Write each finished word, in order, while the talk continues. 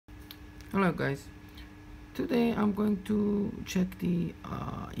Hello guys, today I'm going to check the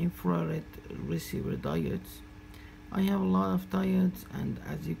infrared receiver diodes. I have a lot of diodes, and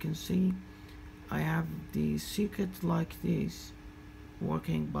as you can see I have the circuit like this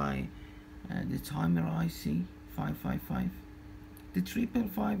working by the timer IC 555. The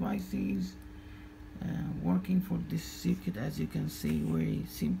 555 IC is working for this circuit. As you can see, very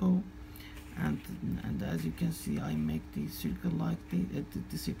simple, and as you can see I make the circuit like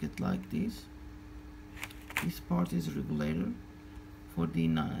the circuit like this. This part is regulator for the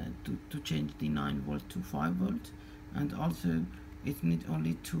to change the 9 volt to 5 volt, and also it needs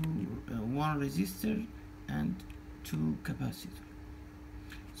only one resistor and two capacitor.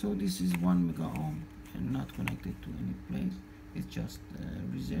 So this is 1 mega ohm and not connected to any place. It's just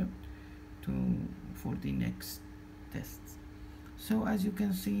reserved to for the next tests. So as you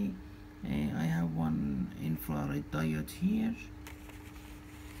can see, I have one infrared diode here,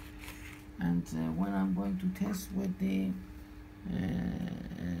 and when I'm going to test with the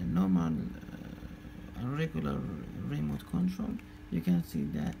normal regular remote control, you can see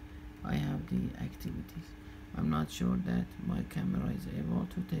that I have the activities. I'm not sure that my camera is able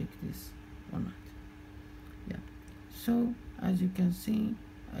to take this or not. Yeah, so as you can see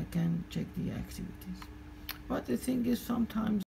I can check the activities, but the thing is sometimes